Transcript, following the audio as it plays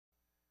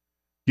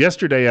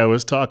Yesterday I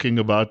was talking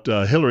about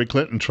Hillary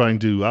Clinton trying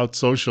to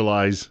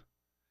out-socialize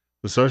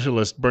the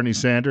socialist Bernie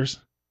Sanders.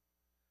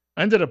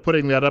 I ended up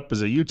putting that up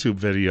as a YouTube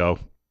video.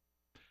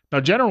 Now,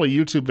 generally,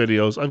 YouTube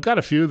videos, I've got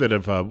a few that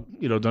have,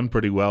 done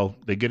pretty well.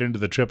 They get into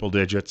the triple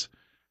digits.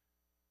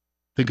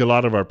 I think a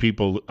lot of our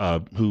people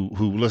who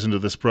listen to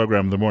this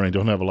program in the morning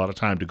don't have a lot of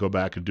time to go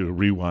back and do a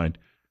rewind.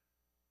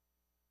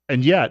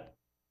 And yet,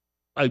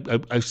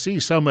 I see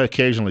some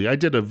occasionally. I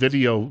did a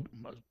video,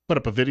 put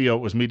up a video.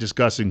 It was me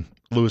discussing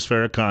Louis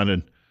Farrakhan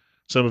and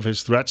some of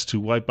his threats to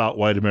wipe out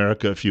white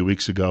America a few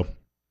weeks ago.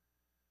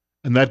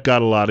 And that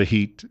got a lot of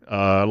heat.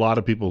 A lot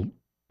of people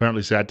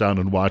apparently sat down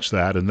and watched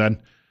that. And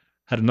then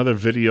had another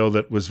video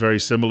that was very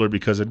similar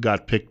because it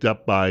got picked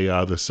up by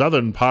the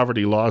Southern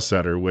Poverty Law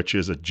Center, which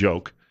is a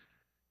joke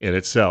in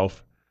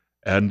itself.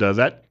 And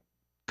that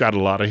got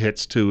a lot of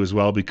hits too as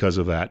well because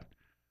of that.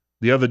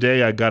 The other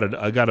day I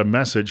got a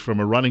message from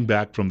a running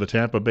back from the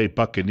Tampa Bay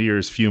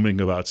Buccaneers fuming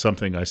about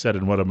something I said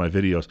in one of my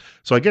videos.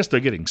 So I guess they're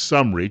getting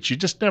some reach. You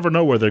just never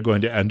know where they're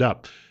going to end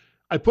up.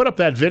 I put up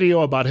that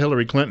video about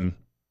Hillary Clinton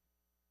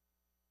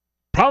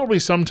probably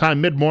sometime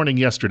mid-morning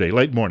yesterday,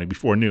 late morning,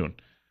 before noon.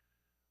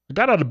 I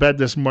got out of bed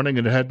this morning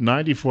and it had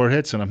 94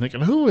 hits, and I'm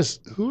thinking, who's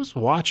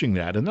watching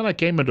that? And then I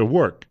came into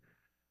work.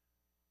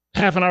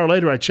 Half an hour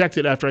later, I checked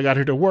it after I got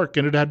here to work,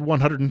 and it had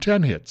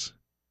 110 hits.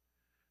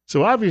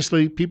 So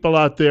obviously, people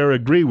out there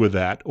agree with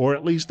that, or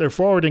at least they're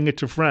forwarding it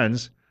to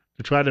friends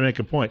to try to make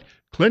a point.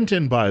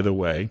 Clinton, by the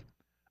way,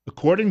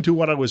 according to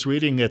what I was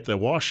reading at the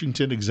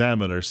Washington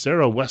Examiner,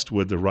 Sarah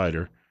Westwood, the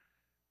writer,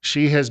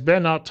 she has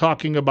been out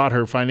talking about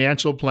her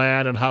financial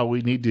plan and how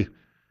we need to.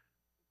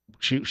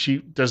 She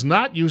does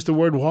not use the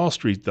word Wall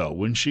Street, though,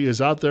 when she is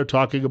out there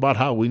talking about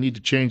how we need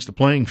to change the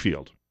playing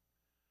field.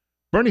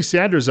 Bernie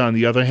Sanders, on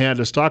the other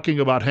hand, is talking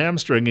about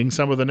hamstringing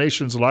some of the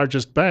nation's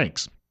largest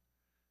banks,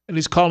 and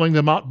he's calling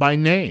them out by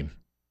name.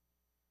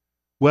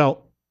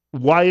 Well,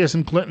 why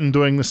isn't Clinton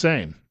doing the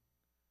same?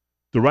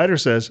 The writer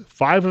says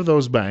 5 of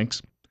those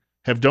banks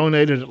have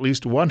donated at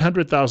least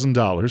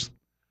 $100,000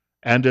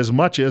 and as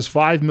much as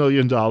 $5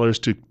 million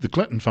to the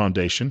Clinton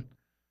Foundation,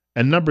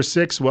 and number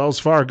 6, Wells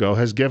Fargo,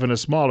 has given a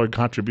smaller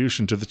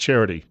contribution to the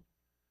charity.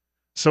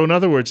 So in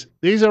other words,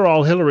 these are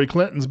all Hillary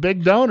Clinton's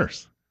big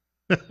donors.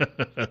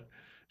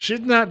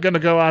 She's not going to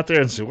go out there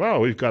and say, well,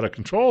 we've got to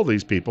control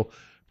these people.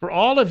 For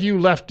all of you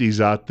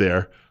lefties out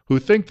there who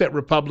think that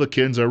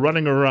Republicans are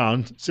running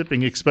around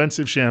sipping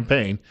expensive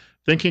champagne,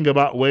 thinking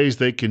about ways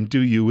they can do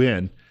you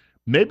in,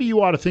 maybe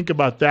you ought to think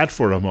about that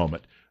for a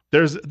moment.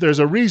 There's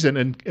a reason,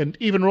 and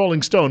even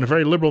Rolling Stone, a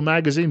very liberal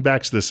magazine,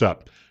 backs this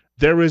up.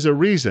 There is a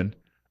reason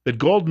that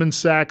Goldman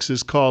Sachs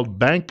is called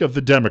Bank of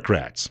the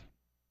Democrats.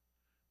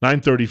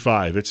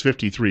 9:35, it's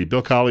 53.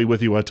 Bill Colley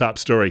with you on Top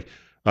Story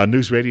on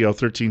News Radio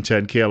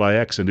 1310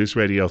 KLIX and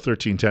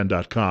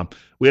newsradio1310.com.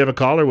 We have a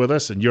caller with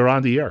us, and you're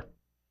on the air.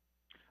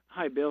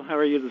 Hi, Bill. How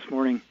are you this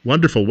morning?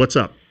 Wonderful. What's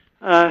up?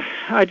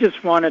 I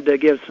just wanted to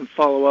give some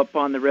follow-up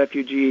on the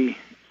refugee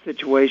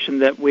situation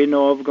that we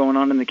know of going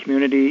on in the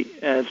community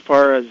as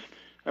far as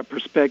a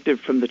perspective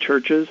from the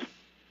churches.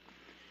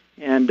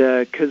 And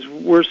because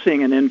we're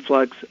seeing an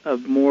influx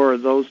of more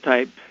of those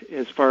type,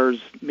 as far as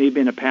me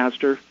being a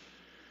pastor,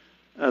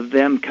 of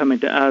them coming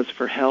to us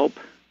for help.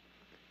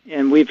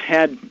 And we've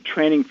had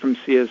training from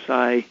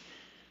CSI,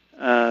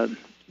 the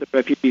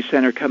Refugee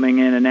Center, coming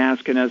in and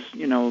asking us,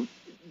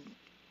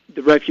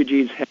 the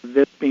refugees have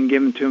this being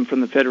given to them from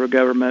the federal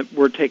government.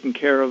 We're taking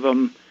care of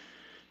them.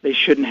 They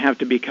shouldn't have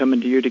to be coming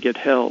to you to get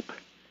help.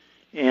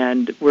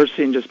 And we're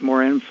seeing just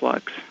more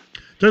influx.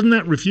 Doesn't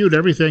that refute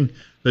everything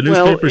the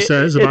newspaper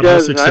says about how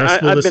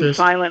successful this is? I've been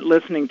silent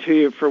listening to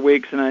you for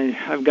weeks, and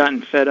I've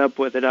gotten fed up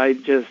with it.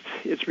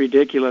 It's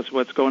ridiculous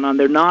what's going on.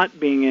 They're not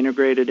being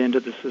integrated into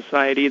the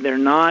society. They're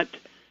not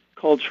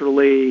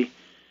culturally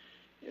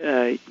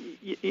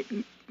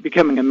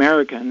becoming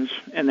Americans,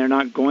 and they're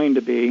not going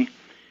to be.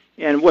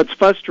 And what's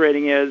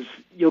frustrating is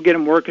you'll get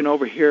them working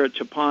over here at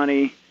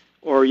Chapani,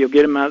 or you'll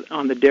get them out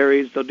on the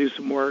dairies. They'll do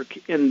some work.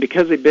 And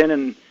because they've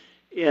been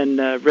in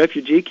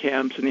refugee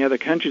camps in the other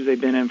countries they've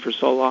been in for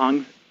so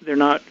long, they're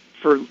not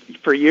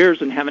for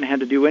years and haven't had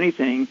to do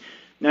anything.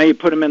 Now you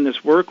put them in this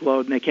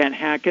workload and they can't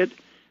hack it.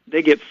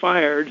 They get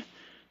fired.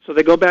 So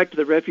they go back to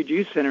the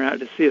refugee center out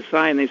to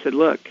CSI and they said,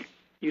 look,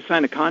 you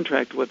signed a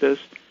contract with us.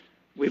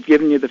 We've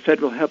given you the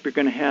federal help you're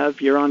going to have.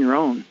 You're on your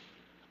own.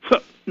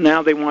 So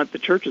now they want the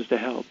churches to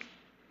help.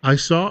 I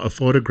saw a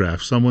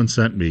photograph someone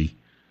sent me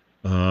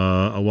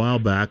a while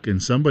back,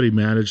 and somebody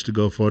managed to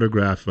go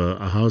photograph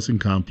a housing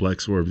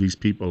complex where these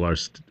people are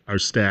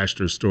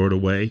stashed or stored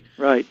away,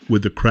 right,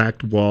 with the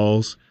cracked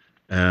walls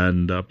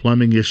and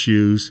plumbing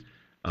issues.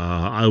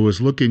 I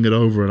was looking it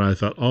over, and I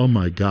thought, oh,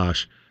 my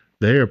gosh,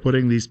 they are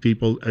putting these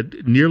people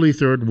at nearly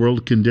third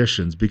world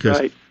conditions because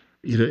right.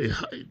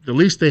 At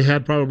least they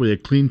had probably a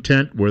clean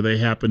tent where they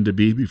happened to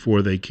be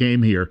before they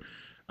came here.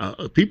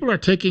 People are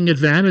taking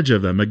advantage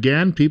of them.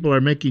 Again, people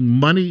are making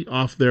money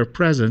off their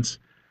presence.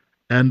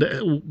 And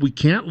we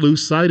can't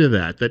lose sight of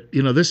that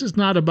this is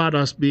not about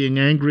us being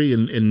angry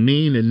and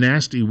mean and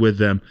nasty with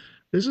them.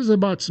 This is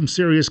about some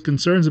serious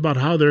concerns about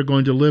how they're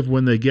going to live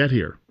when they get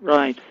here.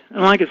 Right.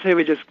 And like I say,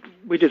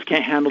 we just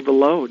can't handle the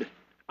load.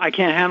 I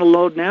can't handle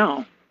load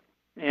now,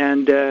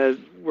 and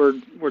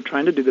we're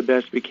trying to do the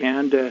best we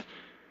can to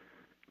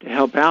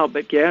help out.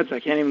 But gads, I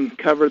can't even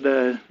cover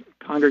the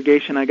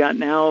congregation I got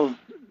now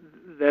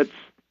that's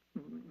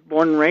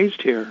born and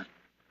raised here.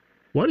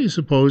 Why do you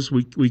suppose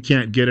we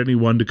can't get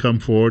anyone to come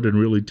forward and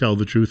really tell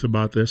the truth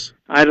about this?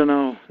 I don't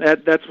know.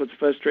 That's what's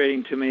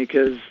frustrating to me,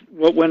 because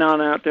what went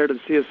on out there to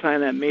see us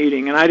sign that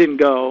meeting, and I didn't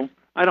go.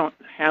 I don't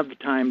have the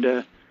time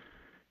to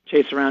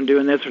chase around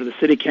doing this, or the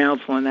city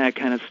council and that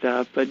kind of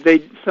stuff. But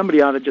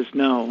somebody ought to just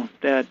know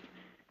that,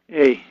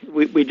 hey,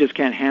 we just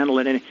can't handle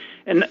it.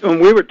 And when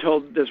we were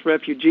told this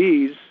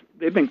refugees,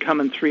 they've been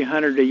coming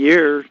 300 a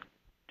year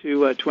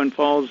to Twin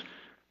Falls.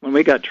 When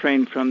we got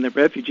trained from the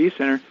refugee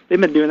center, they've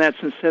been doing that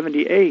since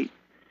 '78.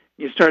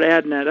 You start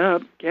adding that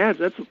up, gads,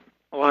 that's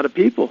a lot of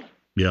people.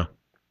 Yeah,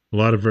 a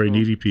lot of very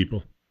needy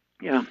people.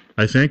 Yeah.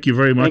 I thank you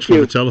very much for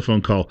the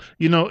telephone call.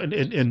 You know,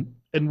 and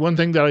one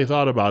thing that I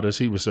thought about as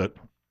he was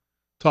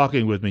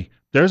talking with me,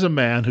 there's a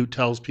man who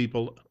tells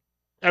people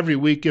every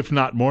week, if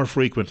not more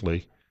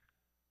frequently,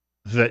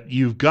 that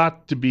you've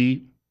got to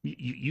be,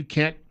 you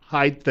can't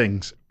hide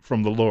things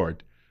from the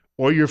Lord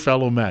or your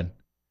fellow men.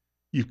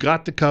 You've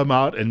got to come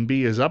out and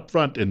be as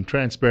upfront and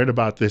transparent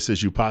about this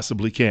as you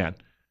possibly can.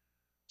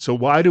 So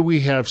why do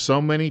we have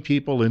so many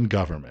people in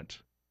government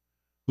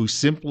who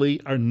simply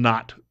are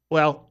not,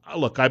 well,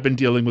 look, I've been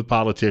dealing with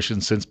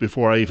politicians since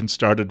before I even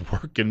started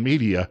work in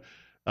media,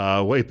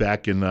 way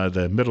back in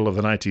the middle of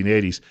the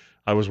 1980s.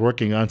 I was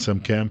working on some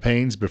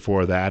campaigns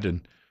before that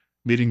and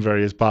meeting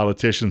various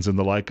politicians and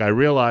the like. I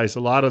realized a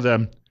lot of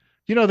them,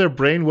 you know, their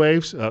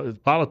brainwaves,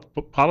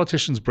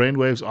 politicians'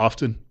 brainwaves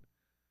often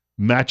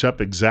match up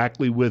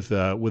exactly with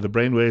the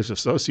brainwaves of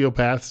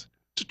sociopaths.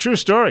 It's a true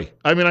story.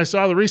 I mean, I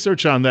saw the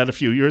research on that a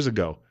few years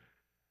ago.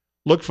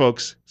 Look,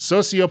 folks,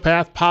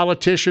 sociopath,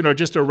 politician, or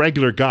just a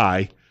regular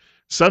guy,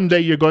 someday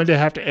you're going to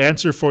have to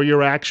answer for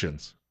your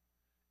actions.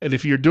 And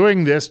if you're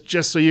doing this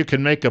just so you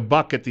can make a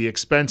buck at the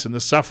expense and the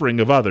suffering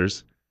of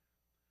others,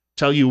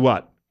 tell you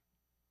what,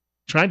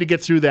 trying to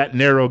get through that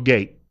narrow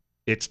gate,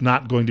 it's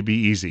not going to be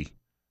easy.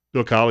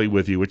 Bill Colley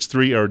with you. It's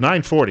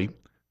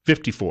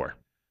 9:40-54.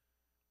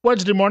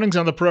 Wednesday mornings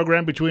on the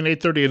program between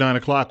 8:30 and 9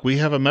 o'clock, we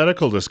have a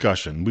medical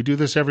discussion. We do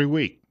this every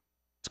week.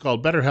 It's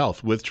called Better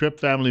Health with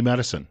Tripp Family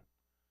Medicine.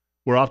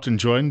 We're often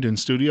joined in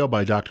studio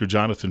by Dr.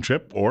 Jonathan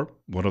Tripp, or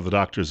one of the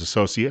doctor's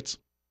associates,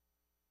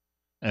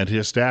 and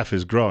his staff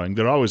is growing.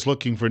 They're always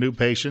looking for new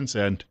patients,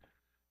 and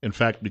in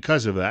fact,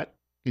 because of that,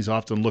 he's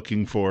often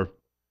looking for,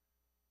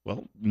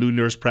 well, new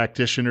nurse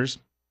practitioners,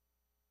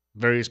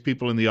 various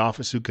people in the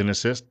office who can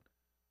assist,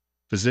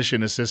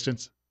 physician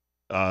assistants.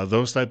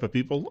 Those type of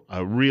people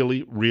are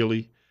really,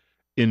 really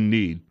in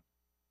need.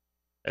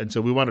 And so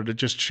we wanted to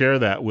just share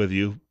that with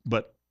you.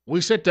 But we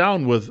sit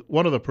down with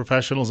one of the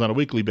professionals on a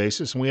weekly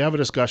basis, and we have a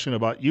discussion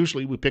about,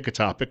 usually we pick a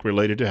topic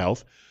related to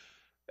health,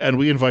 and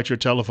we invite your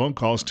telephone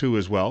calls too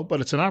as well.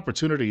 But it's an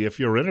opportunity, if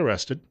you're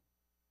interested,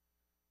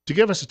 to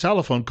give us a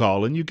telephone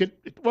call, and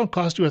it won't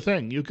cost you a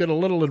thing. You get a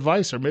little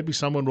advice, or maybe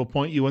someone will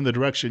point you in the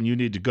direction you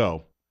need to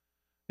go.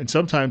 And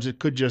sometimes it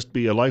could just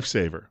be a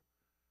lifesaver.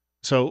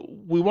 So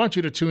we want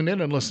you to tune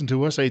in and listen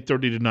to us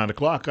 8:30 to 9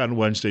 o'clock on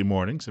Wednesday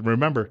mornings. And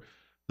remember,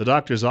 the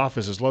doctor's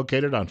office is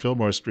located on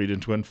Fillmore Street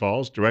in Twin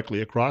Falls, directly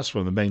across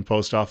from the main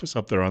post office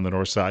up there on the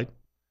north side.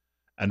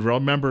 And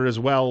remember as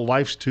well,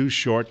 life's too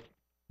short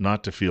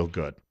not to feel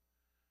good.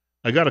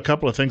 I got a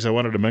couple of things I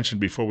wanted to mention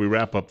before we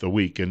wrap up the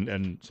week.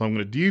 And so I'm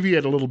going to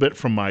deviate a little bit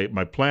from my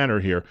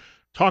planner here,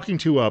 talking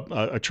to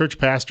a church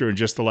pastor in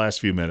just the last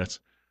few minutes.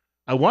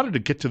 I wanted to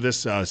get to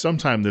this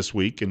sometime this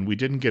week, and we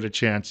didn't get a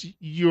chance.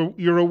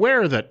 You're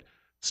aware that the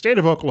state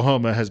of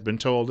Oklahoma has been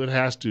told it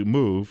has to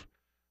move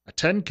a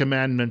Ten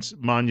Commandments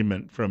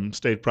monument from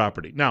state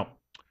property. Now,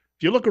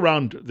 if you look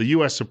around the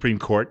U.S. Supreme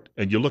Court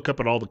and you look up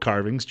at all the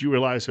carvings, do you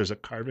realize there's a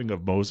carving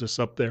of Moses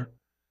up there?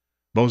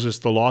 Moses,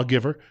 the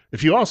lawgiver.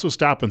 If you also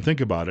stop and think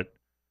about it,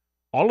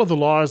 all of the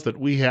laws that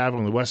we have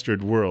in the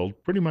Western world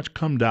pretty much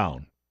come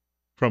down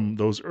from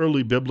those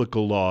early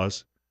biblical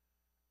laws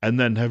and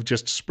then have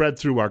just spread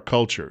through our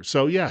culture.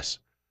 So yes,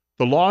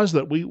 the laws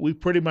that we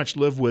pretty much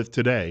live with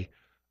today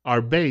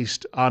are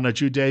based on a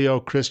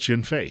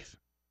Judeo-Christian faith.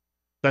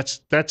 That's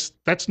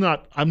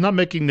not, I'm not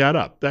making that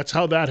up. That's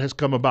how that has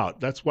come about.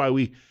 That's why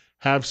we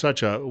have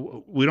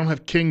we don't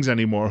have kings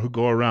anymore who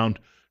go around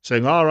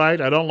saying, all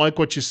right, I don't like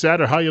what you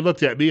said or how you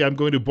looked at me, I'm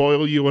going to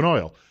boil you in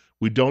oil.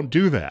 We don't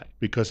do that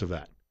because of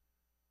that.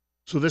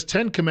 So this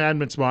Ten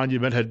Commandments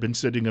monument had been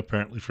sitting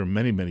apparently for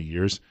many, many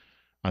years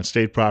on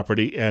state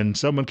property, and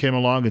someone came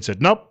along and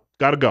said, nope,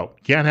 got to go.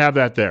 Can't have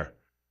that there.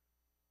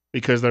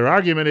 Because their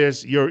argument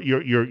is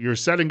you're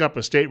setting up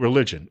a state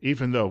religion,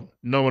 even though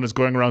no one is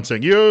going around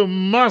saying, you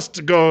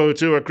must go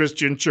to a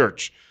Christian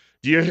church.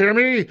 Do you hear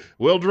me?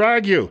 We'll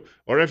drag you.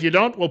 Or if you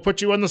don't, we'll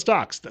put you in the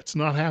stocks. That's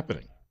not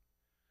happening.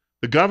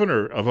 The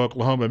governor of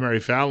Oklahoma,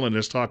 Mary Fallin,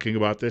 is talking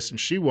about this, and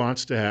she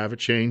wants to have a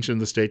change in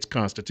the state's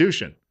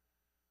constitution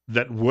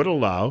that would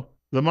allow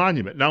the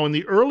monument. Now, in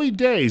the early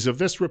days of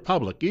this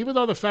republic, even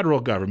though the federal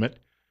government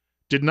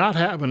did not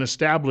have an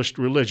established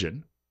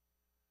religion,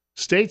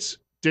 states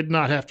did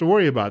not have to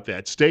worry about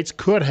that. States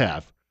could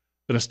have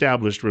an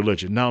established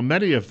religion. Now,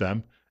 many of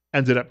them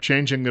ended up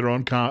changing their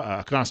own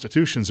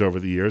constitutions over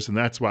the years, and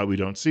that's why we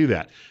don't see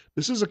that.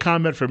 This is a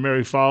comment from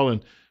Mary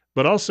Fallon,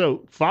 but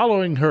also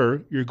following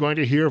her, you're going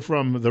to hear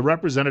from the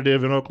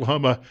representative in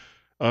Oklahoma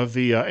of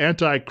the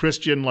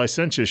Anti-Christian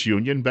Licentious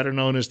Union, better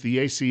known as the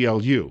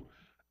ACLU.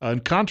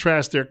 And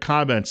contrast their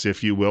comments,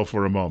 if you will,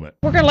 for a moment.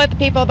 We're going to let the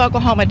people of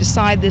Oklahoma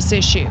decide this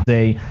issue.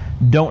 They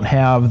don't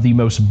have the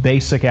most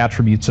basic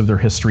attributes of their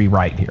history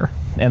right here,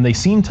 and they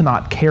seem to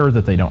not care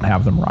that they don't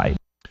have them right.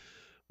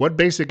 What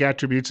basic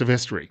attributes of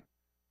history?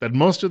 That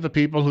most of the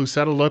people who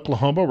settled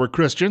Oklahoma were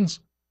Christians?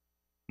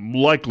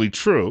 Likely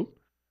true.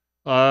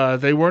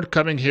 They weren't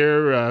coming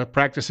here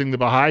practicing the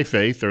Baha'i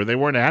faith, or they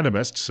weren't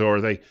animists, or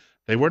they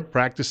weren't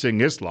practicing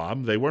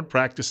Islam, they weren't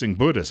practicing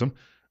Buddhism.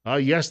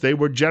 Yes, they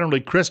were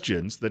generally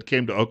Christians that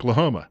came to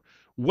Oklahoma.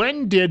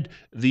 When did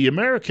the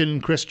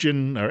American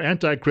Christian or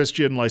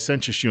Anti-Christian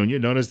Licentious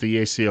Union, known as the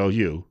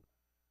ACLU,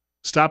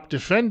 stop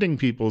defending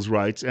people's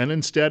rights and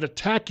instead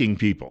attacking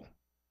people?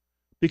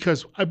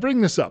 Because I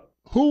bring this up.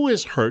 Who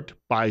is hurt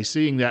by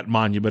seeing that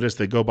monument as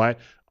they go by?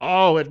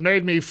 Oh, it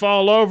made me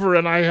fall over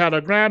and I had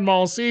a grand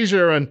mal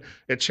seizure and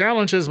it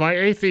challenges my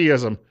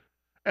atheism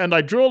and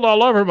I drooled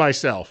all over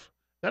myself.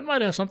 That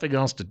might have something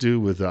else to do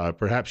with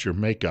perhaps your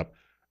makeup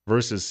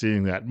versus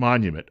seeing that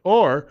monument.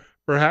 Or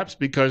perhaps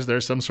because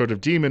there's some sort of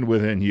demon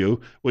within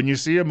you, when you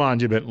see a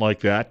monument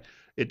like that,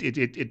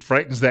 it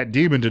frightens that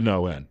demon to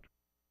no end.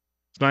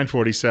 It's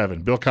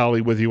 9:47. Bill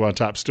Colley with you on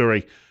Top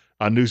Story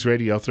on News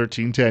Radio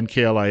 1310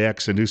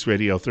 KLIX and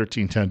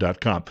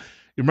newsradio1310.com.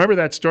 You remember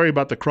that story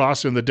about the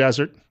cross in the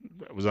desert?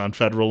 It was on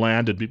federal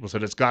land, and people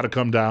said it's got to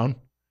come down.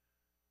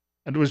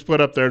 And it was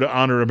put up there to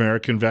honor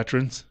American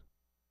veterans.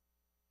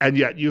 And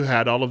yet you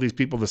had all of these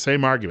people the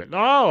same argument.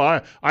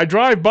 No, I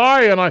drive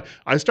by and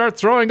I start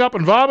throwing up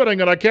and vomiting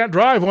and I can't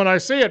drive when I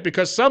see it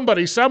because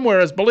somebody somewhere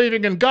is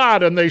believing in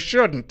God and they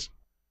shouldn't.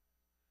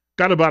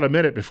 Got about a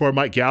minute before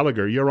Mike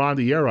Gallagher. You're on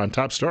the air on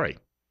Top Story.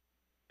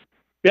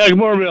 Yeah, good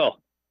morning, Bill.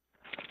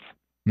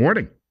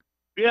 Morning.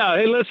 Yeah,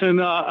 hey, listen,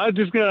 I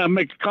just got to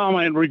make a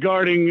comment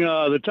regarding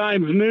the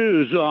Times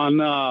News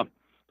on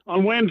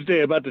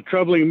Wednesday about the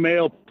troubling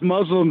male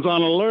Muslims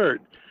on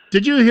alert.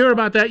 Did you hear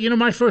about that? You know,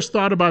 my first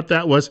thought about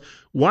that was,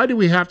 why do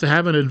we have to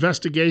have an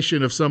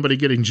investigation of somebody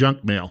getting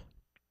junk mail?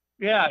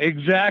 Yeah,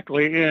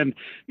 exactly. And,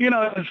 you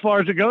know, as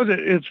far as it goes,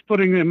 it's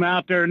putting them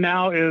out there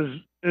now as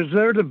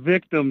they're the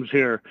victims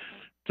here.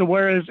 So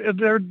whereas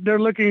they're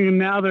looking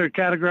now, they're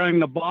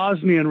categorizing the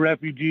Bosnian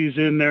refugees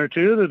in there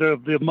too, that are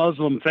of the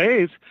Muslim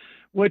faith,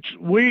 which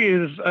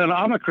and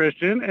I'm a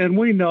Christian, and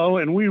we know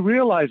and we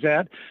realize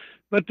that.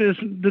 But the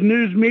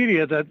news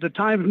media, the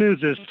Times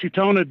News, is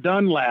Chitona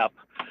Dunlap.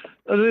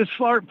 This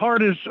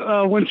part is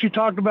when she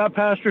talked about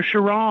Pastor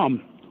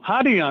Sharam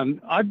Hadian.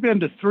 I've been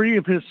to 3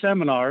 of his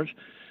seminars,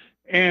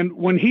 and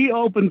when he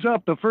opens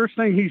up, the first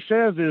thing he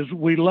says is,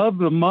 "We love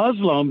the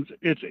Muslims.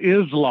 It's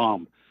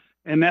Islam,"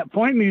 and that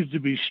point needs to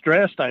be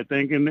stressed, I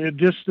think. And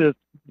the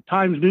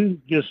Times News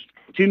just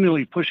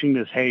continually pushing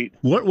this hate.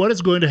 What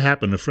is going to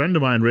happen? A friend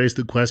of mine raised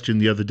the question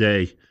the other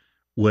day.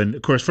 When,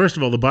 of course, first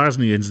of all, the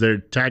Bosnians, they're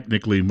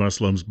technically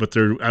Muslims, but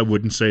I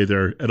wouldn't say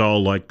they're at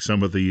all like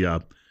some of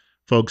the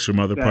folks from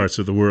other parts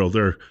of the world.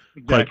 They're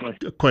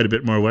quite a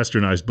bit more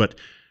westernized. But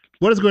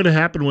what is going to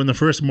happen when the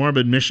first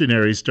Mormon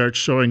missionaries start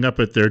showing up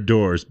at their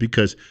doors?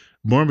 Because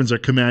Mormons are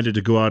commanded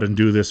to go out and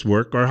do this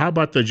work. Or how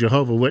about the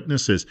Jehovah's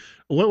Witnesses?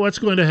 What's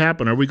going to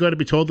happen? Are we going to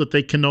be told that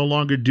they can no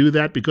longer do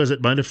that because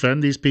it might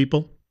offend these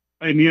people?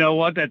 And you know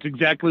what? That's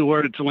exactly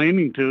where it's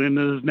leaning to in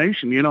this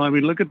nation. You know, I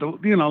mean, look at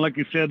like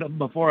you said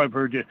before, I've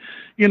heard you,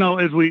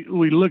 as we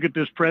look at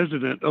this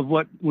president of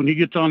when he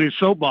gets on his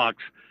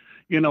soapbox,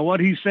 what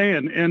he's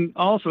saying. And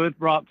also it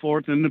brought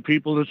forth in the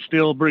people that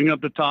still bring up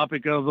the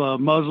topic of a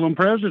Muslim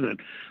president.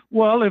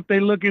 Well, if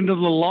they look into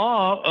the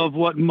law of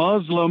what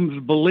Muslims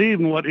believe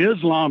and what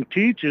Islam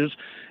teaches,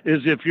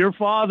 is if your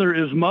father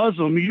is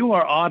Muslim, you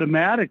are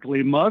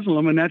automatically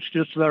Muslim, and that's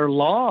just their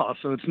law.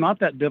 So it's not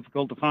that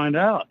difficult to find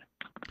out.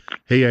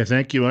 Hey, I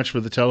thank you much for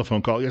the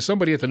telephone call. Yeah,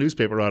 somebody at the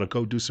newspaper ought to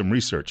go do some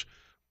research.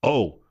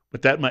 Oh,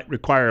 but that might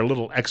require a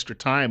little extra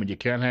time, and you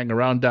can't hang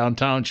around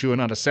downtown chewing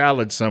on a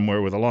salad somewhere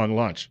with a long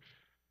lunch.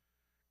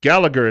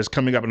 Gallagher is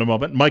coming up in a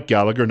moment. Mike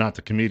Gallagher, not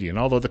the comedian,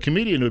 although the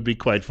comedian would be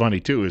quite funny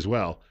too as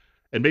well,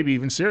 and maybe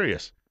even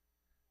serious.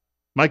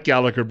 Mike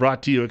Gallagher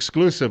brought to you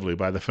exclusively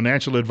by the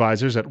financial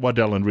advisors at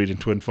Waddell & Reed in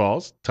Twin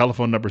Falls.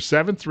 Telephone number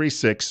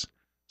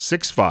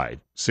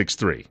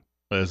 736-6563.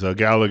 As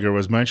Gallagher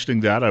was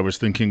mentioning that, I was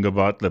thinking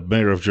about the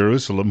mayor of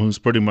Jerusalem, who's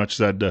pretty much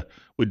said,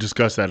 we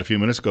discussed that a few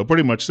minutes ago,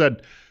 pretty much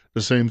said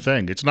the same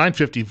thing. It's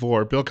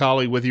 9:54. Bill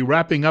Colley with you,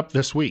 wrapping up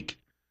this week.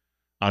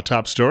 Our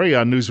top story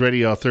on News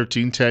Radio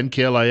 1310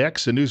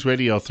 KLIX and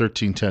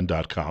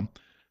newsradio1310.com.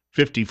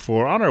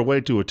 54, on our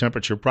way to a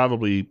temperature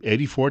probably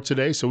 84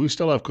 today, so we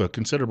still have a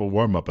considerable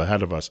warm-up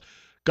ahead of us.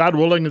 God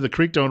willing, if the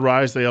creek don't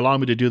rise, they allow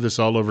me to do this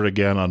all over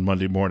again on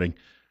Monday morning.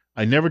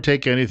 I never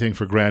take anything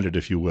for granted,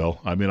 if you will.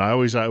 I mean, I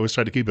always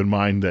try to keep in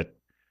mind that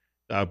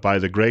by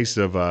the grace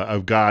of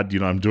God,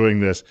 I'm doing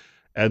this,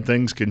 and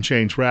things can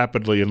change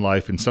rapidly in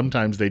life, and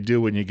sometimes they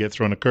do when you get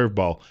thrown a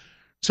curveball.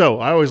 So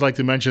I always like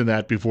to mention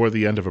that before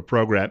the end of a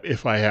program,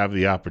 if I have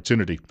the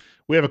opportunity.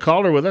 We have a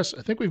caller with us.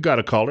 I think we've got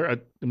a caller.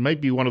 It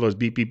might be one of those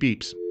beep, beep,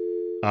 beeps.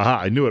 Aha,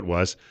 I knew it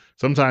was.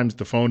 Sometimes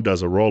the phone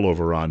does a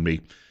rollover on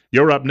me.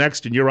 You're up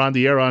next, and you're on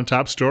the air on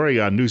Top Story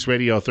on News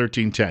Radio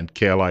 1310,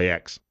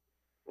 KLIX.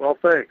 Well,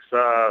 thanks.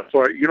 I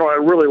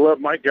really love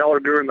Mike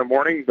Gallagher in the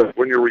morning, but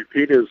when you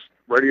repeat his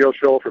radio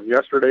show from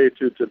yesterday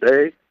to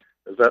today,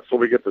 is that so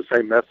we get the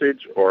same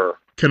message? Or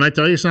can I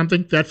tell you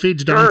something? That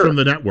feeds down from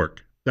the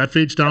network.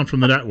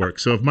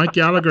 So if Mike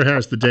Gallagher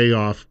has the day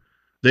off,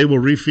 they will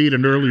refeed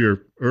an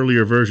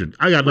earlier version.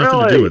 I got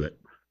nothing to do with it.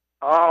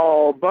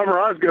 Oh, bummer.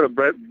 I was going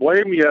to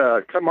blame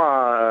you. Come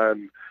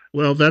on.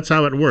 Well, that's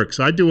how it works.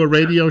 I do a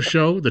radio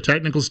show. The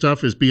technical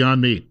stuff is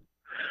beyond me.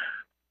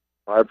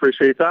 I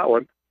appreciate that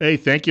one. Hey,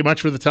 thank you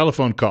much for the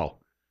telephone call.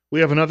 We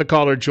have another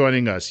caller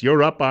joining us.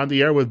 You're up on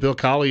the air with Bill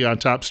Colley on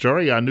Top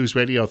Story on News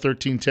Radio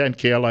 1310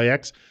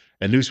 KLIX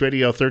and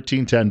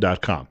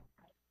newsradio1310.com.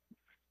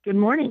 Good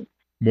morning.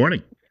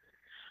 Morning.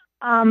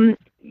 On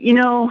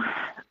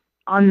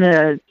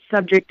the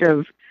subject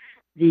of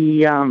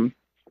the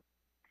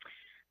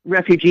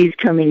refugees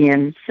coming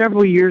in,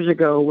 several years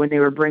ago when they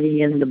were bringing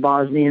in the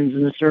Bosnians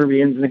and the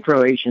Serbians and the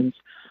Croatians,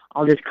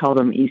 I'll just call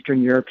them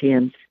Eastern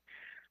Europeans,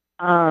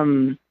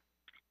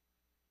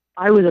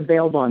 I was a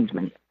bail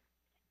bondsman.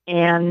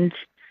 And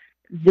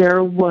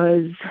there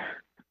was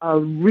a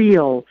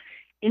real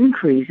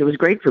increase. It was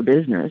great for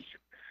business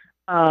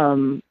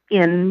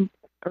in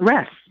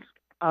arrests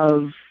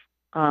of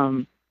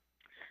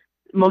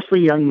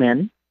mostly young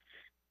men.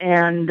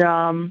 And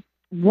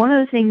one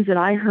of the things that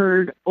I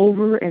heard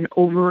over and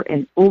over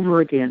and over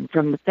again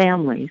from the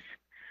families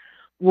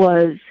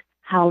was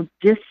how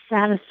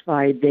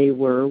dissatisfied they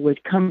were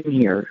with coming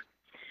here.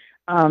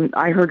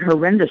 I heard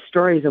horrendous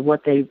stories of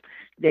what they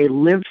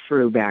lived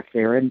through back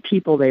there and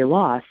people they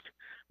lost,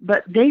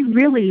 but they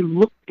really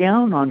looked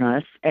down on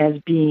us as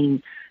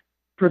being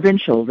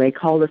provincial. They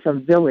called us a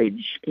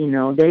village.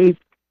 They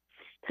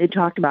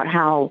talked about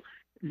how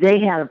they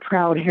had a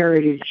proud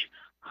heritage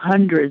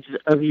hundreds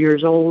of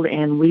years old,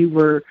 and we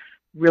were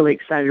really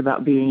excited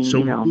about being,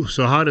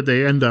 So how did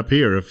they end up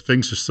here if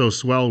things are so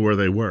swell where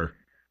they were?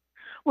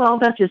 Well,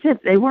 that's just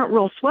it. They weren't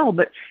real swell,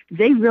 but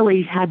they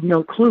really had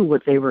no clue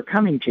what they were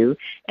coming to,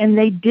 and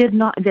they did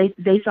not.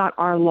 They thought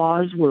our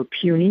laws were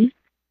puny.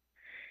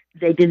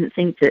 They didn't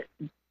think that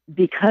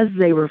because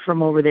they were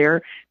from over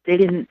there, they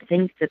didn't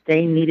think that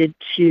they needed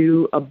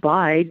to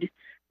abide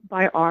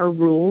by our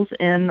rules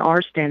and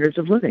our standards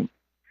of living.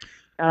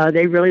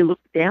 They really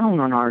looked down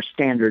on our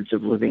standards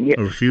of living.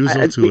 A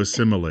refusal to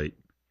assimilate.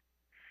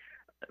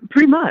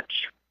 Pretty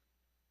much.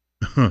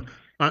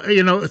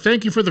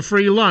 Thank you for the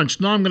free lunch.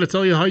 Now I'm going to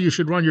tell you how you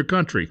should run your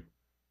country.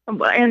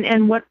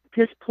 And what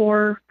piss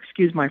poor,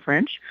 excuse my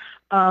French,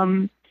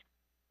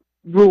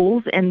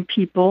 rules and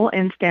people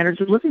and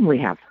standards of living we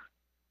have.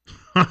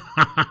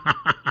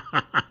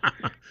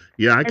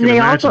 Yeah, I can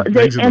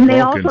imagine.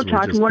 They also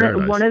talked. One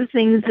of the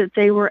things that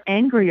they were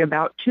angry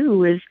about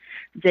too is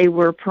they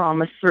were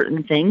promised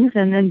certain things,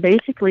 and then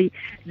basically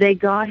they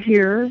got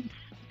here.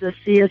 The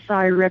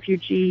CSI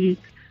refugee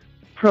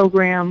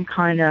program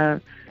kind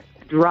of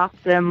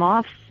dropped them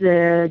off,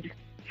 said,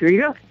 "Here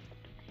you go,"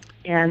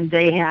 and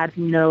they had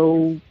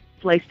no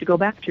place to go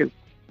back to.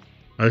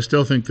 I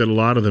still think that a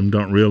lot of them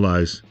don't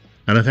realize,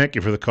 and I thank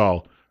you for the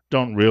call,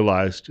 don't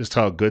realize just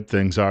how good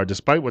things are,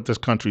 despite what this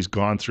country's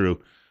gone through.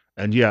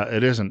 And yeah,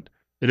 it isn't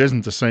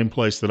the same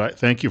place that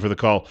thank you for the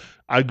call.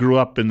 I grew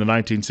up in the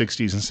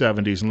 1960s and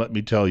 70s, and let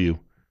me tell you,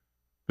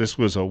 this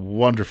was a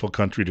wonderful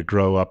country to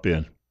grow up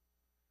in.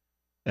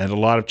 And a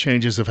lot of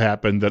changes have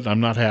happened that I'm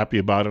not happy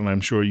about, and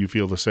I'm sure you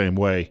feel the same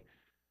way.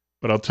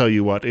 But I'll tell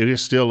you what, it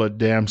is still a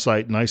damn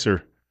sight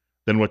nicer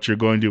than what you're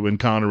going to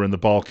encounter in the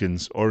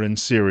Balkans or in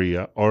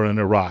Syria or in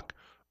Iraq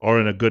or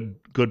in a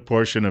good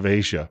portion of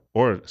Asia,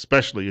 or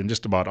especially in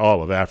just about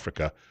all of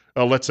Africa.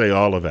 Well, let's say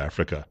all of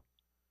Africa.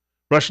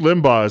 Rush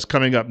Limbaugh is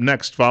coming up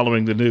next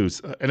following the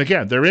news. And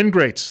again, they're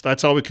ingrates.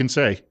 That's all we can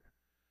say.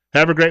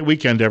 Have a great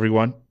weekend,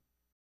 everyone.